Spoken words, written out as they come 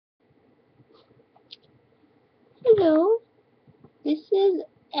Hello, this is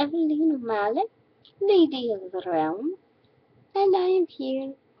Evelyn O'Malley, Lady of the Realm, and I am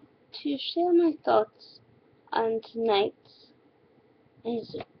here to share my thoughts on tonight's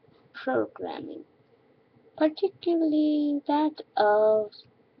programming, particularly that of,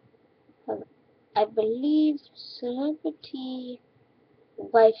 I believe, celebrity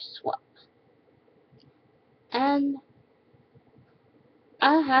wife swap. And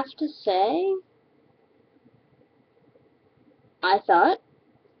I have to say, I thought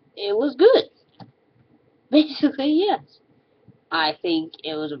it was good. Basically, yes. I think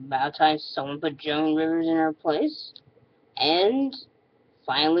it was about time someone put Joan Rivers in her place, and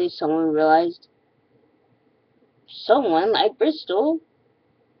finally someone realized someone like Bristol,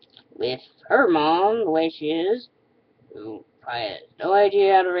 with her mom the way she is, who probably has no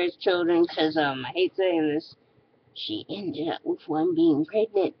idea how to raise children, because, I hate saying this, she ended up with one being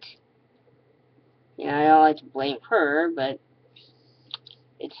pregnant. I don't like to blame her, but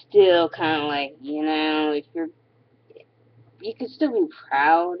it's still kind of like, if you can still be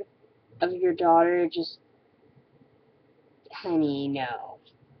proud of your daughter, just, honey, no.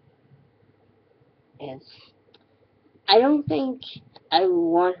 It's, I don't think I would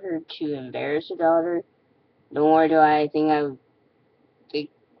want her to embarrass her daughter, nor do I think I would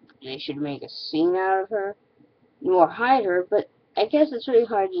think they should make a scene out of her, nor hide her, but I guess it's really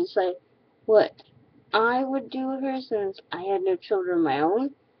hard to decide what I would do with her since I had no children of my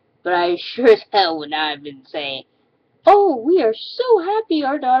own, but I sure as hell would not have been saying, oh, we are so happy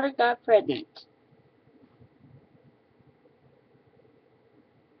our daughter got pregnant.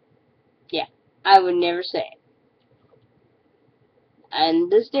 Yeah, I would never say it.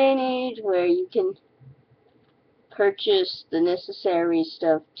 And this day and age where you can purchase the necessary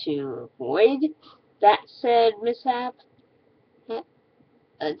stuff to avoid that said mishap,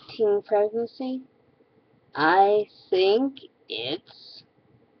 a teen pregnancy, I think it's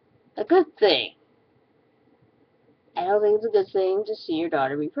a good thing. I don't think it's a good thing to see your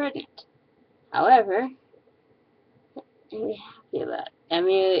daughter be pregnant. However, I'm happy about it. I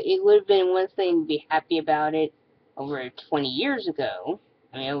mean, it would have been one thing to be happy about it over 20 years ago.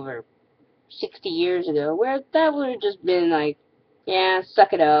 I mean, over 60 years ago, where that would have just been like, yeah,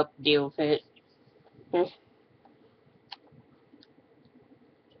 suck it up, deal with it.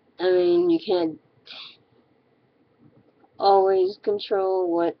 I mean, you can't always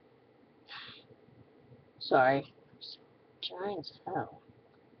control what. Sorry. Giant as hell.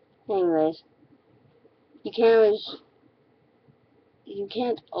 Anyways, you can't always. You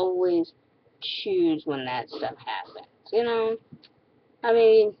can't always choose when that stuff happens. I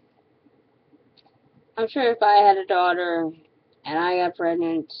mean, I'm sure if I had a daughter and I got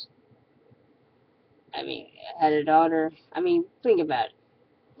pregnant, had a daughter. Think about it.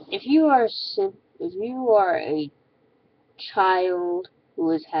 If you are a child who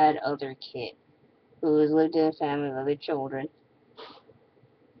has had other kids, who has lived in a family with other children,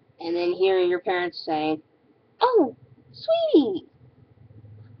 and then hearing your parents saying, "Oh, sweetie,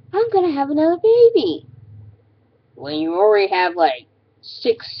 I'm gonna have another baby," when you already have like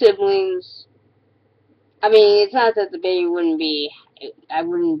 6 siblings. It's not that the baby wouldn't be. I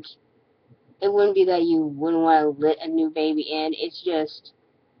wouldn't. It wouldn't be that you wouldn't want to let a new baby in. It's just,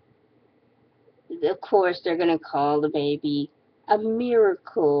 of course, they're gonna call the baby a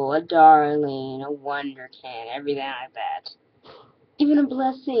miracle, a darling, a wonderkin, everything like that. Even a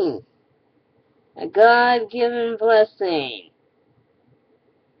blessing, a God-given blessing.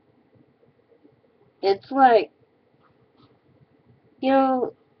 It's like, you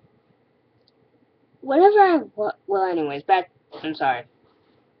know, whenever well, anyways, back. I'm sorry.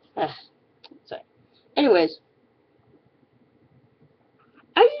 Sorry. Anyways,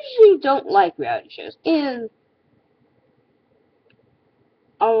 I usually don't like reality shows, and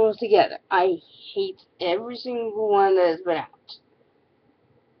almost together. I hate every single one that has been out.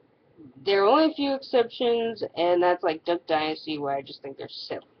 There are only a few exceptions, and that's like Duck Dynasty, where I just think they're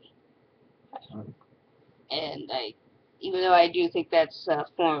silly. And even though I do think that's a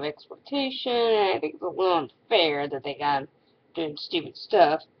form of exploitation, and I think it's a little unfair that they got doing stupid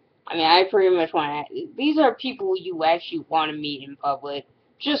stuff. I pretty much want to. These are people you actually want to meet in public,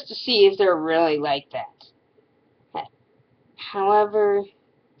 just to see if they're really like that. However,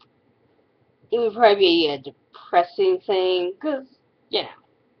 it would probably be a depressing thing, because,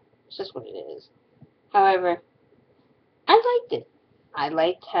 it's just what it is. However, I liked it. I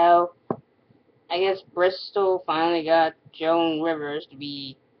liked how, I guess, Bristol finally got Joan Rivers to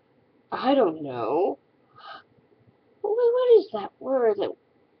be, I don't know, what is that word?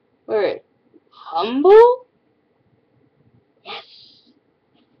 Humble? Yes.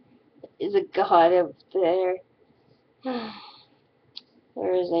 Is a god up there.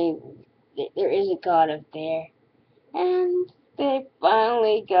 there is a god up there, and they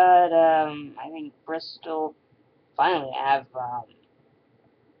finally got I think Bristol finally have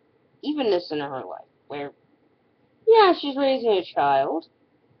evenness in her life, where yeah, she's raising a child,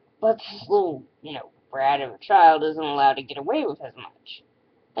 but this little brat of a child isn't allowed to get away with as much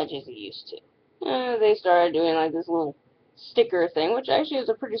as he used to. They started doing like this little sticker thing, which actually is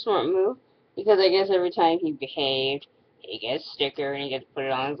a pretty smart move, because I guess every time he behaved, he gets a sticker and he gets to put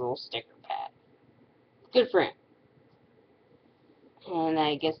it on his little sticker pad. Good for him. And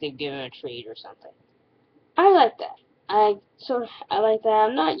I guess they've given him a treat or something. I like that. I like that.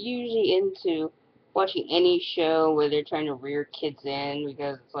 I'm not usually into watching any show where they're trying to rear kids in,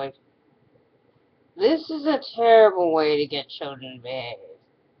 because it's like, this is a terrible way to get children to behave.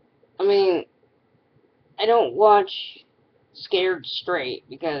 I mean, I don't watch Scared Straight,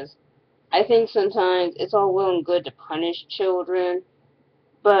 because I think sometimes it's all well and good to punish children,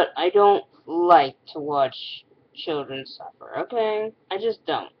 but I don't like to watch children suffer, okay? I just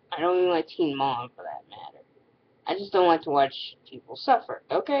don't. I don't even like Teen Mom, for that matter. I just don't like to watch people suffer,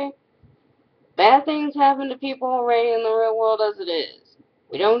 okay? Bad things happen to people already in the real world as it is.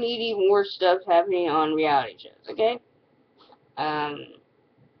 We don't need even worse stuff happening on reality shows, okay?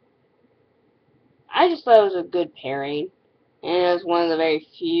 I just thought it was a good pairing, and it was one of the very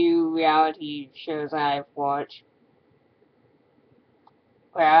few reality shows I've watched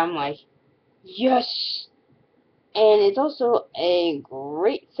where I'm like, yes! And it's also a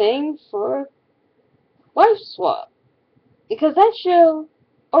great thing for Wife Swap, because that show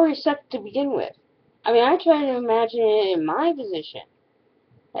already sucked to begin with. I mean, I try to imagine it in my position.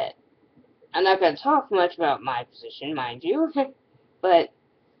 I'm not going to talk much about my position, mind you, but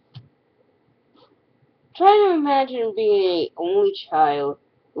try to imagine being an only child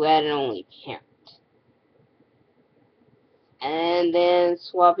who had an only parent, and then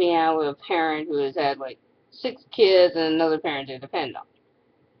swapping out with a parent who has had like 6 kids and another parent to depend on.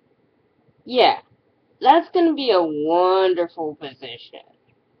 Yeah, that's going to be a wonderful position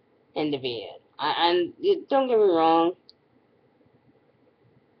and to be in. And don't get me wrong,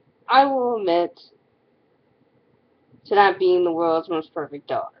 I will admit to not being the world's most perfect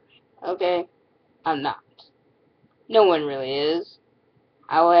daughter. Okay? I'm not. No one really is.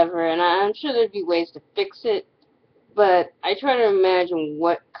 However, and I'm sure there'd be ways to fix it, but I try to imagine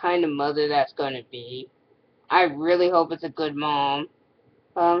what kind of mother that's going to be. I really hope it's a good mom.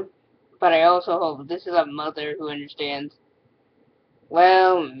 But I also hope this is a mother who understands,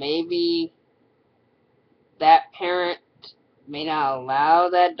 well, maybe that parent may not allow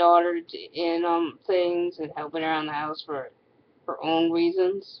that daughter to in things and helping around the house for her own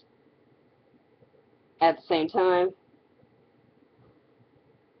reasons. At the same time,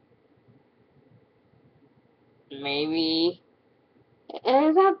 maybe, and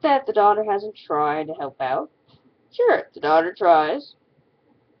it's not that the daughter hasn't tried to help out. Sure, the daughter tries,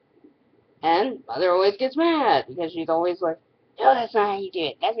 and mother always gets mad because she's always like, "No, that's not how you do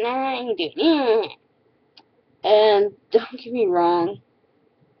it. That's not how you do it." And don't get me wrong,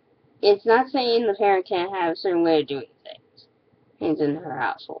 it's not saying the parent can't have a certain way of doing things in her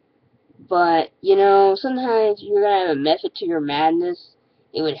household. But, sometimes you're going to have a method to your madness.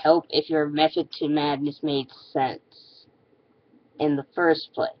 It would help if your method to madness made sense in the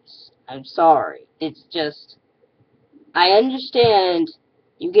first place. I'm sorry. It's just, I understand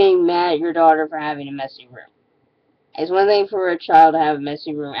you getting mad at your daughter for having a messy room. It's one thing for a child to have a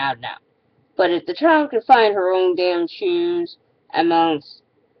messy room out and out. But if the child could find her own damn shoes amongst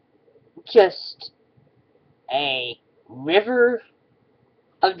just a river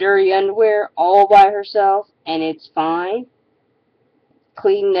of dirty underwear all by herself, and it's fine,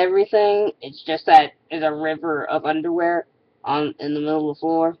 clean everything, it's just that there's a river of underwear in the middle of the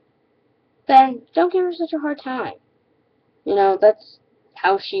floor, then don't give her such a hard time. That's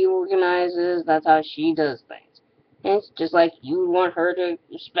how she organizes, that's how she does things. And it's just like you want her to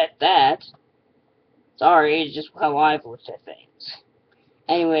respect that. Sorry, it's just how I've looked at things.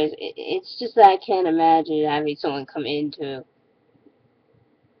 Anyways, it's just that I can't imagine having someone come into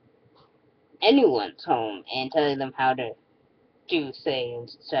anyone's home and telling them how to do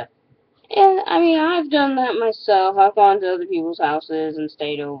things and stuff. And, I mean, I've done that myself. I've gone to other people's houses and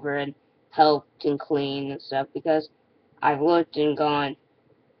stayed over and helped and cleaned and stuff, because I've looked and gone,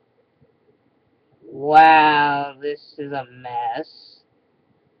 wow, this is a mess,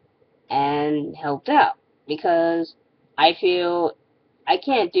 and helped out, because I feel I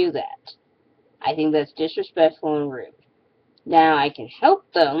can't do that. I think that's disrespectful and rude. Now, I can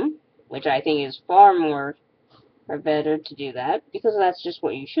help them, which I think is far more or better to do that, because that's just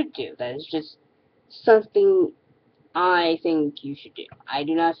what you should do. That is just something I think you should do. I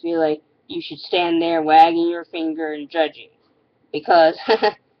do not feel like you should stand there wagging your finger and judging. Because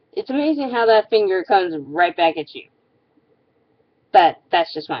it's amazing how that finger comes right back at you.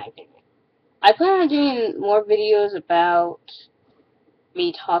 That's just my opinion. I plan on doing more videos about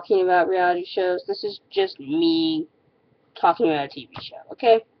me talking about reality shows. This is just me talking about a TV show,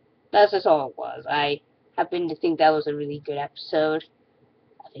 okay? That's just all it was. I happen to think that was a really good episode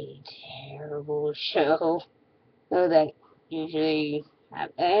of a terrible show. So that usually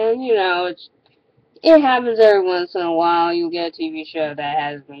happens. And, it happens every once in a while. You'll get a TV show that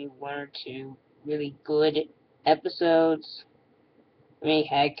has maybe one or two really good episodes. I mean,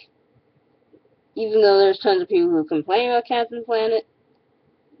 heck, even though there's tons of people who complain about Captain Planet,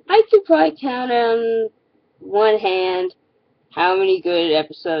 I could probably count on one hand how many good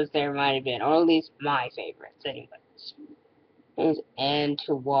episodes there might have been, or at least my favorites, anyways. And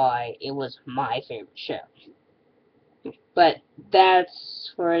to why it was my favorite show. But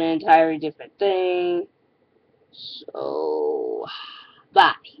that's for an entirely different thing. So,